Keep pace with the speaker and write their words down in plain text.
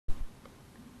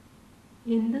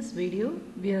In this video,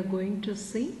 we are going to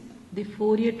see the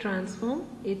Fourier transform,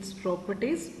 its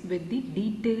properties with the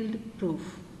detailed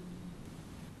proof.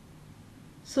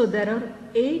 So there are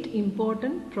 8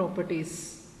 important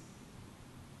properties.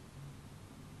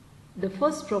 The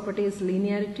first property is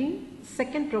linearity,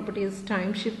 second property is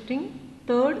time shifting,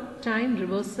 third time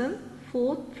reversal,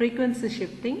 fourth frequency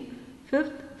shifting,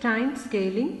 fifth time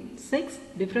scaling, sixth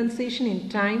differentiation in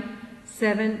time,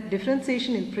 7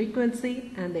 differentiation in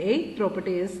frequency, and the 8th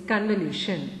property is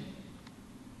convolution.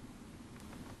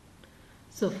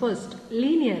 So first,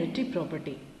 linearity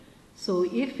property. So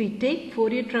if we take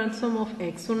Fourier transform of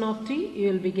x1 of t,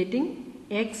 you will be getting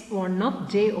x1 of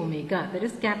j omega, that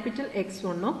is capital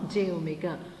X1 of j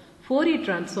omega. Fourier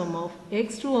transform of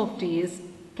x2 of t is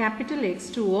capital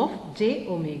X2 of j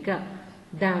omega.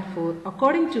 Therefore,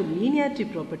 according to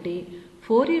linearity property,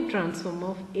 Fourier transform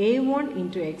of a1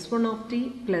 into x1 of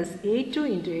t plus a2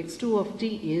 into x2 of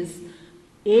t is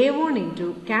a1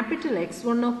 into capital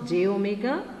X1 of j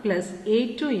omega plus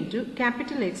a2 into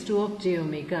capital X2 of j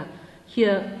omega.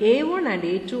 Here a1 and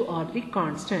a2 are the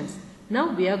constants.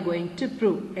 Now we are going to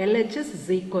prove LHS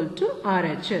is equal to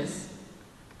RHS.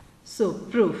 So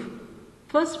proof.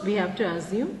 First we have to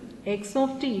assume x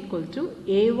of t equal to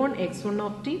a1 x1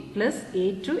 of t plus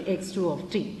a2 x2 of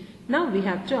t. Now we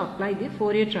have to apply the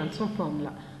Fourier transform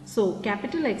formula. So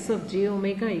capital X of j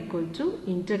omega equal to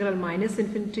integral minus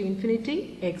infinity to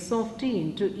infinity x of t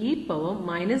into e power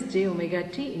minus j omega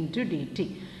t into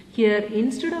dt. Here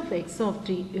instead of x of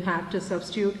t you have to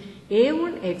substitute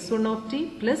a1 x1 of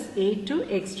t plus a2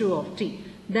 x2 of t.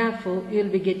 Therefore you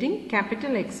will be getting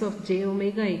capital X of j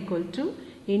omega equal to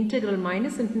integral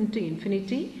minus infinity to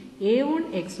infinity a1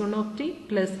 x1 of t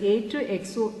plus a2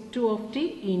 x2 of t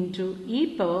into e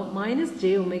power minus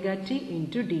j omega t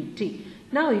into dt.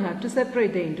 Now you have to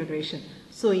separate the integration.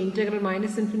 So integral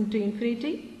minus infinity to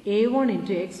infinity a1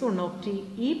 into x1 of t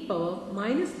e power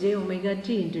minus j omega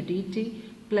t into dt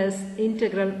plus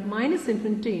integral minus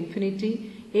infinity to infinity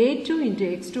a2 into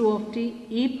x2 of t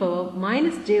e power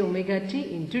minus j omega t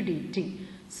into dt.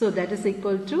 So that is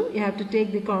equal to, you have to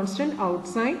take the constant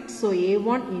outside. So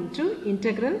a1 into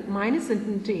integral minus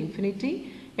infinity to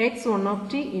infinity x1 of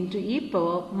t into e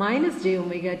power minus j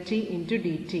omega t into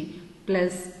dt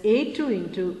plus a2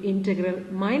 into integral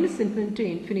minus infinity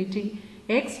to infinity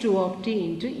x2 of t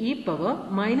into e power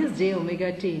minus j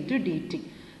omega t into dt.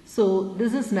 So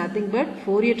this is nothing but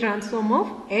Fourier transform of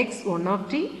x1 of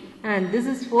t, and this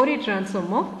is Fourier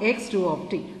transform of x2 of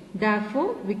t.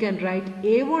 Therefore, we can write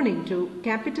a1 into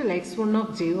capital X1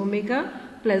 of j omega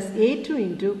plus a2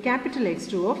 into capital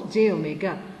X2 of j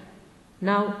omega.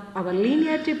 Now, our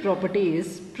linearity property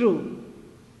is proved.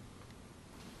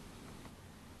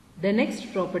 The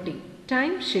next property,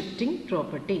 time shifting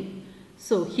property.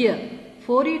 So, here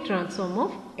Fourier transform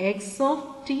of x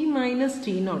of t minus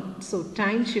t naught. So,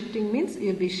 time shifting means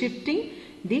you will be shifting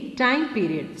the time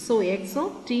period. So, x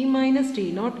of t minus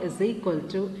t naught is equal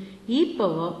to e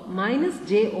power minus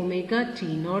j omega t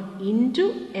naught into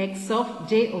x of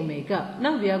j omega.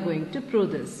 Now we are going to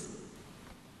prove this.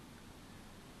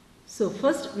 So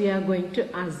first we are going to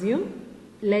assume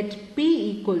let p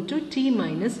equal to t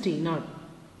minus t naught.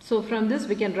 So from this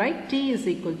we can write t is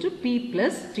equal to p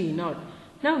plus t naught.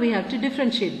 Now we have to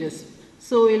differentiate this.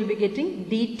 So we will be getting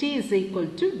dt is equal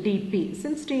to dp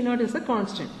since t naught is a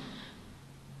constant.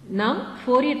 Now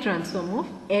Fourier transform of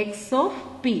x of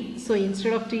p. So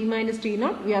instead of t minus t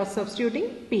naught we are substituting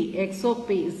p. X of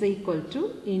p is equal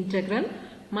to integral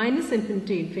minus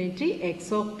infinity to infinity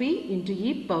x of p into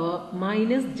e power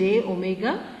minus j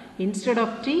omega. Instead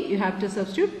of t you have to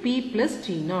substitute p plus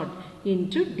t naught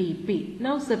into dp.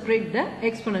 Now separate the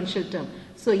exponential term.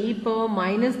 So e power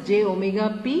minus j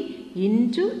omega p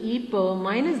into e power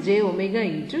minus j omega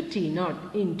into t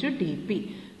naught into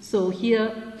dp. So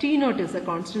here t naught is a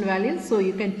constant value. So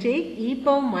you can take e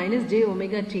power minus j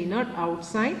omega t naught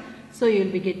outside. So you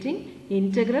will be getting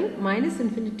integral minus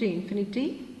infinity to infinity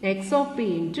x of p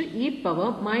into e power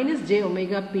minus j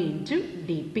omega p into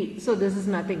dp. So this is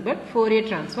nothing but Fourier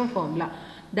transform formula.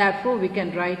 Therefore we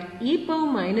can write e power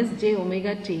minus j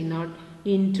omega t naught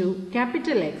into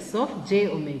capital X of j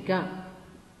omega.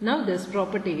 Now this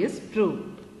property is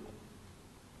proved.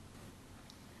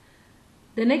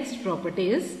 The next property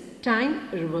is time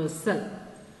reversal.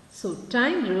 So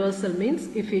time reversal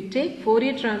means if you take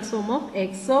Fourier transform of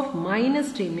x of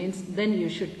minus t means then you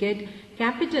should get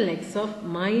capital X of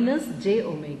minus j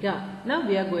omega. Now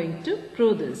we are going to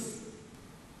prove this.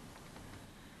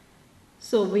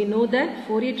 So we know that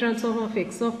Fourier transform of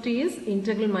x of t is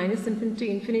integral minus infinity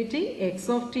to infinity x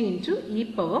of t into e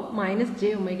power minus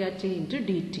j omega t into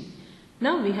dt.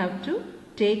 Now we have to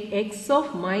take x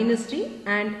of minus t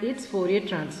and its Fourier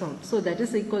transform. So that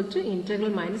is equal to integral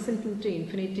minus infinity to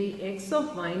infinity x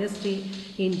of minus t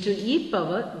into e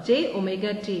power j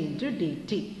omega t into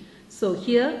dt. So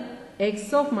here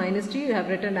x of minus t you have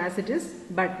written as it is,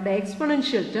 but the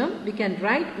exponential term we can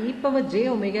write e power j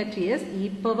omega t as e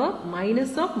power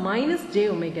minus of minus j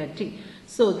omega t.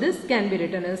 So this can be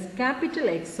written as capital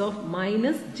X of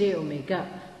minus j omega.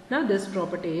 Now this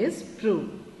property is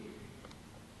proved.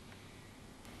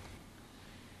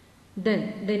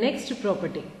 Then the next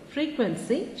property,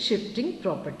 frequency shifting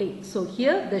property. So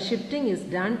here the shifting is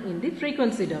done in the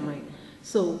frequency domain.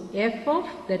 So f of,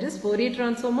 that is Fourier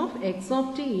transform of x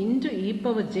of t into e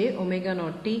power j omega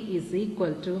naught t is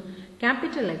equal to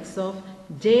capital X of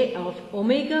j of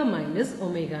omega minus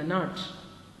omega naught.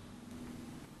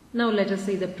 Now let us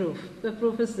see the proof. The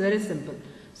proof is very simple.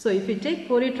 So if we take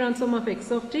Fourier transform of x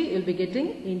of t, you will be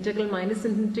getting integral minus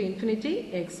infinity to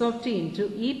infinity x of t into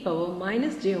e power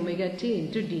minus j omega t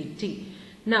into dt.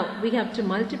 Now we have to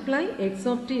multiply x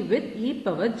of t with e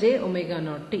power j omega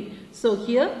naught t. So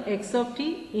here x of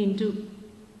t into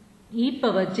e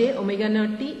power j omega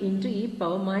naught t into e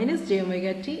power minus j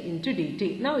omega t into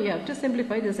dt. Now you have to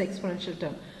simplify this exponential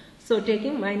term. So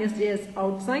taking minus j as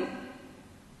outside,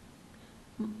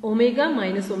 omega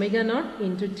minus omega naught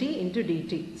into t into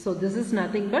dt. So this is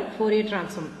nothing but Fourier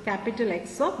transform, capital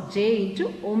X of j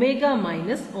into omega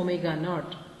minus omega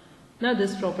naught. Now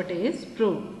this property is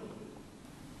proved.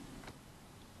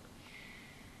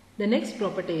 The next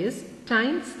property is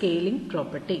time scaling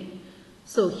property.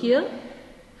 So here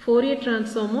Fourier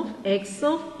transform of x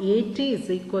of at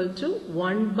is equal to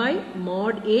 1 by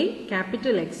mod a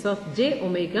capital X of j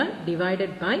omega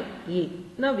divided by a.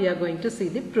 Now we are going to see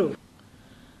the proof.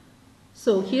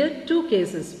 So here two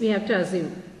cases we have to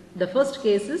assume. The first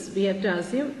case is we have to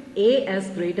assume a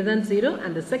as greater than 0,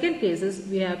 and the second case is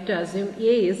we have to assume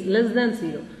a is less than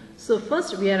 0. So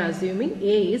first we are assuming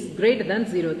a is greater than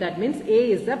 0. That means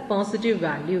a is a positive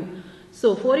value.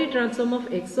 So Fourier transform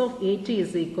of x of at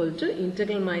is equal to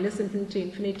integral minus infinity to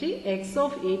infinity x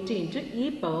of at into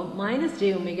e power minus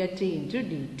j omega t into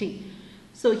dt.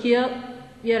 So here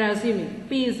we are assuming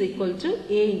p is equal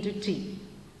to a into t.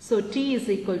 So t is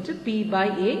equal to p by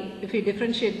a. If we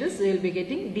differentiate this, we will be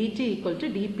getting dt equal to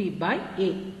dp by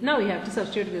a. Now we have to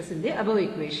substitute this in the above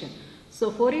equation. So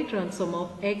Fourier transform of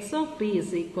x of p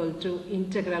is equal to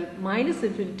integral minus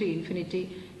infinity to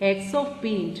infinity x of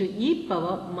p into e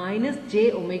power minus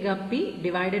j omega p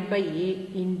divided by a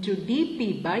into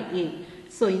dp by a.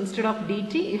 So instead of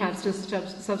dt you have to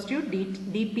substitute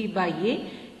dp by a.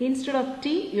 Instead of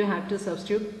t you have to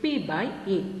substitute p by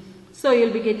a. So you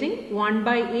will be getting 1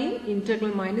 by a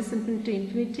integral minus infinity to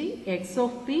infinity x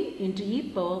of p into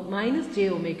e power minus j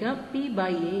omega p by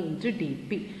a into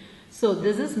dp. So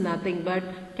this is nothing but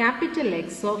capital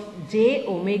X of j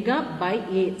omega by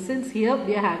a. Since here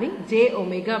we are having j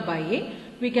omega by a,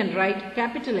 we can write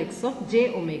capital X of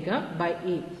j omega by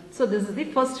a. So this is the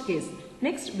first case.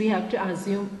 Next we have to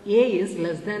assume a is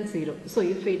less than 0. So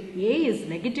if a is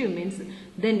negative means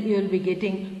then you will be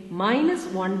getting minus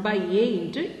 1 by a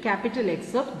into capital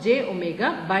X of j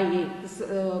omega by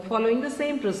a, following the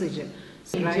same procedure.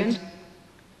 So right,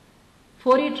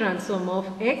 Fourier transform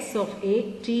of x of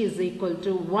a t is equal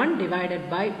to 1 divided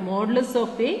by modulus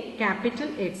of a capital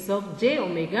X of j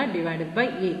omega divided by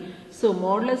a. So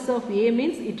modulus of a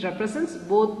means it represents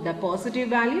both the positive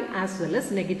value as well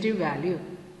as negative value.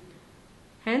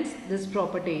 Hence this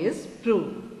property is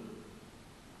proved.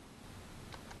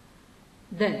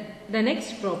 Then the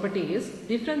next property is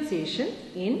differentiation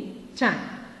in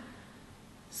time.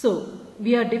 So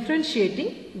we are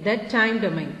differentiating that time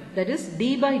domain, that is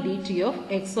d by dt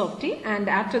of x of t, and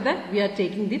after that we are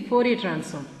taking the Fourier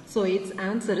transform. So its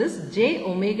answer is j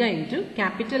omega into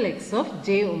capital X of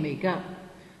j omega.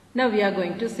 Now we are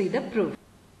going to see the proof.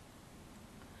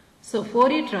 So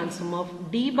Fourier transform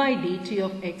of d by dt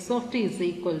of x of t is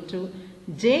equal to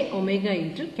j omega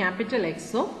into capital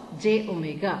X of j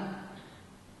omega.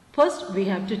 First we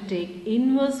have to take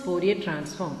inverse Fourier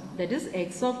transform, that is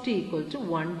x of t equal to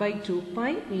 1 by 2 pi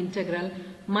integral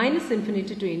minus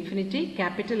infinity to infinity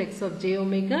capital X of j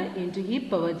omega into e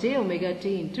power j omega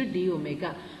t into d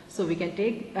omega. So we can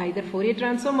take either Fourier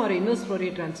transform or inverse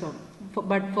Fourier transform.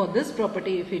 But for this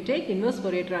property, if you take inverse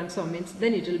Fourier transform means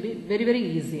then it will be very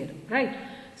easier, right?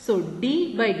 So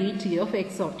d by dt of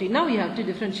x of t. Now you have to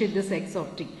differentiate this x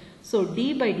of t. So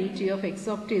d by dt of x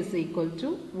of t is equal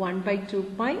to 1 by 2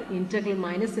 pi integral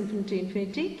minus infinity to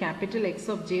infinity capital X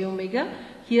of j omega.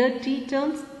 Here t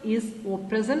terms is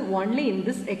present only in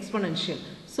this exponential.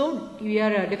 So we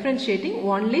are differentiating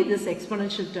only this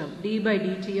exponential term d by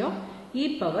dt of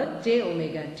e power j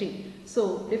omega t.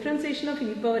 So differentiation of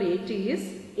e power at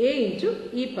is a into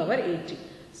e power at.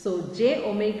 So j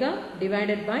omega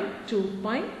divided by 2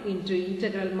 pi into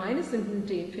integral minus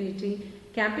infinity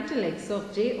capital X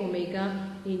of j omega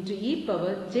into e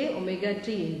power j omega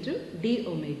t into d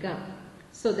omega.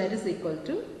 So that is equal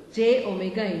to j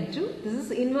omega into, this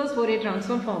is inverse Fourier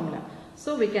transform formula.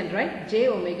 So we can write j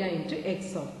omega into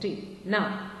x of t.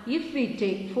 Now if we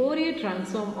take Fourier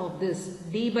transform of this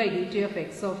d by dt of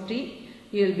x of t,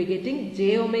 you will be getting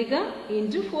j omega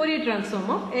into Fourier transform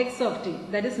of x of t.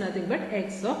 That is nothing but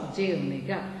x of j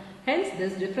omega. Hence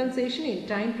this differentiation in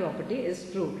time property is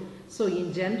proved. So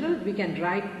in general we can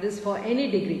write this for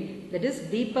any degree. That is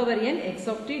d power n x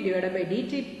of t divided by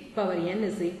dt power n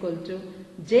is equal to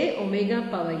j omega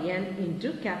power n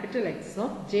into capital X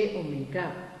of j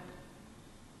omega.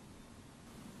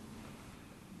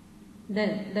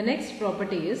 Then the next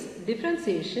property is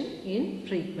differentiation in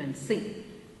frequency.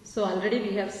 So already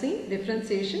we have seen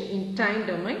differentiation in time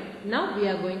domain. Now we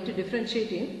are going to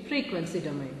differentiate in frequency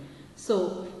domain.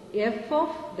 So f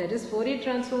of, that is Fourier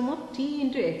transform of t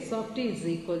into x of t is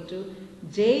equal to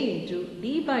j into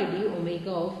d by d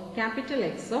omega of capital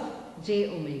X of j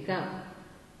omega.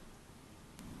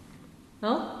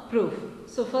 Now proof.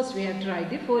 So first we have to write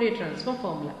the Fourier transform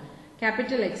formula.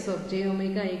 Capital X of j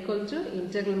omega equal to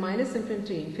integral minus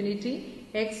infinity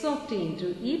x of t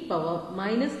into e power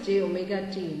minus j omega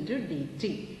t into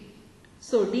dt.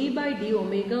 So d by d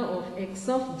omega of x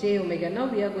of j omega. Now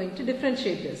we are going to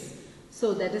differentiate this.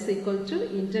 So that is equal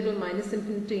to integral minus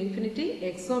infinity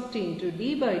x of t into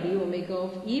d by d omega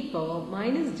of e power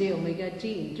minus j omega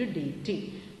t into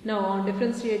dt. Now on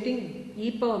differentiating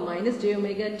e power minus j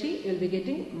omega t, you will be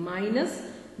getting minus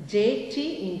jt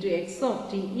into x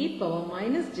of t e power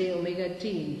minus j omega t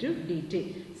into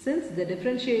dt. Since the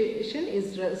differentiation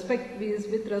is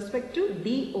with respect to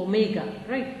d omega,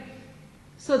 right?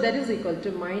 So that is equal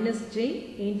to minus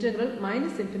j integral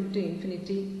minus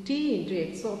infinity t into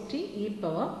x of t e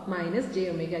power minus j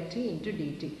omega t into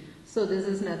dt. So this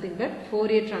is nothing but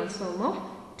Fourier transform of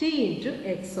t into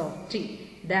x of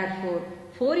t. Therefore,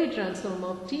 Fourier transform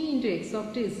of t into x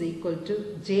of t is equal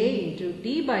to j into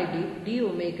d by d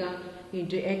omega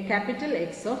into a capital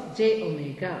X of j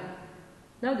omega.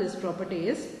 Now this property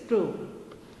is proved.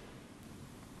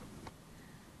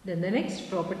 Then the next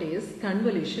property is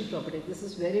convolution property. This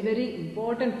is very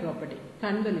important property,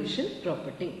 convolution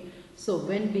property. So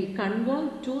when we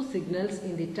convolve two signals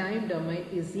in the time domain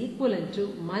is equivalent to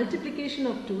multiplication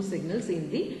of two signals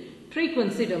in the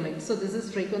frequency domain. So this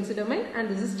is frequency domain and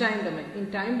this is time domain.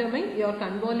 In time domain you are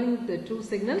convolving the two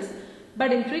signals,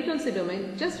 but in frequency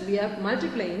domain just we are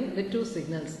multiplying the two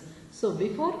signals. So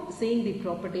before seeing the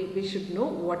property we should know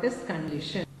what is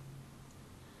convolution.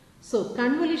 So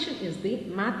convolution is the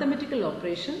mathematical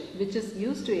operation which is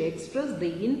used to express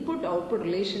the input-output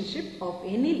relationship of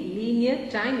any linear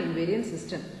time invariant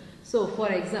system. So for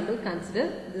example,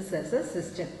 consider this as a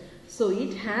system. So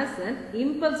it has an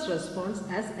impulse response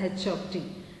as h of t,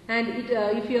 and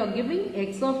if you are giving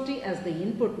x of t as the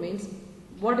input means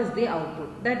what is the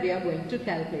output that we are going to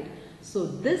calculate. So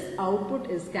this output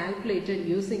is calculated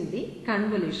using the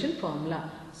convolution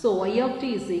formula. So y of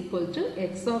t is equal to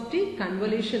x of t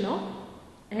convolution of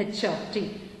h of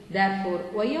t. Therefore,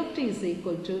 y of t is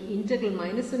equal to integral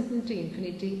minus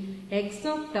infinity x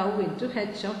of tau into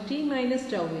h of t minus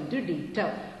tau into d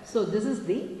tau. So this is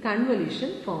the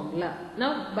convolution formula.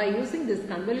 Now by using this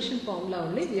convolution formula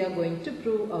only we are going to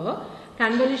prove our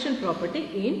convolution property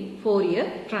in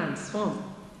Fourier transform.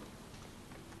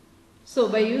 So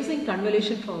by using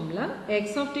convolution formula,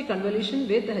 x of t convolution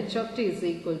with h of t is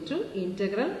equal to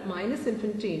integral minus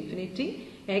infinity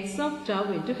x of tau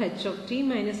into h of t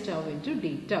minus tau into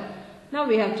d tau. Now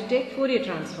we have to take Fourier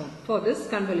transform for this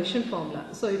convolution formula.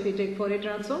 So if we take Fourier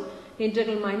transform,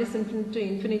 integral minus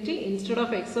infinity instead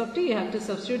of x of t you have to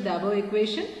substitute the above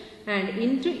equation and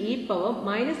into e power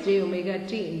minus j omega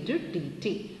t into dt.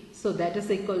 So that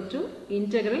is equal to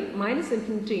integral minus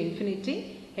infinity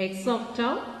x of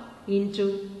tau into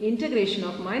integration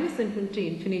of minus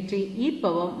infinity e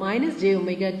power minus j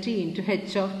omega t into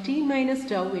h of t minus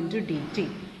tau into dt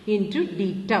into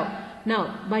d tau. Now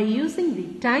by using the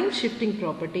time shifting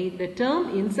property, the term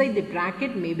inside the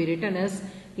bracket may be written as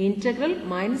integral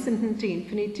minus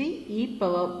infinity e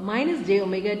power minus j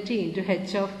omega t into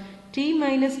h of t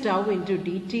minus tau into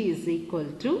dt is equal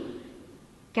to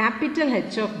capital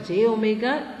H of j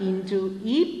omega into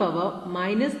e power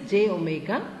minus j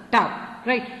omega tau.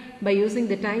 Right? By using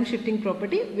the time shifting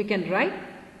property we can write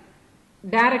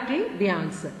directly the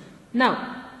answer. Now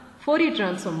Fourier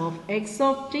transform of x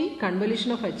of t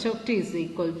convolution of h of t is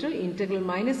equal to integral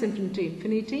minus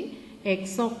infinity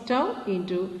x of tau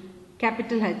into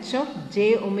capital H of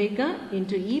j omega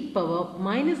into e power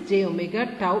minus j omega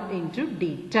tau into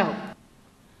d tau.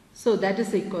 So that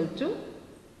is equal to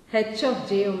h of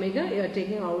j omega you are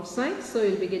taking outside. So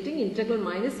you will be getting integral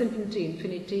minus infinity to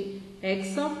infinity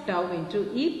x of tau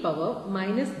into e power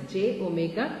minus j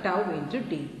omega tau into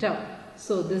d tau.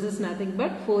 So this is nothing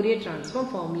but Fourier transform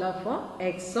formula for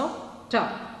x of tau.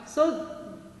 So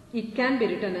it can be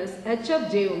written as h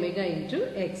of j omega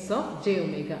into x of j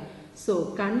omega.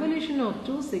 So convolution of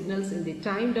two signals in the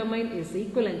time domain is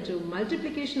equivalent to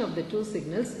multiplication of the two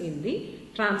signals in the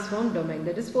transform domain,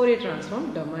 that is Fourier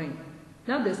transform domain.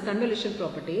 Now this convolution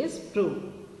property is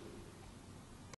proved.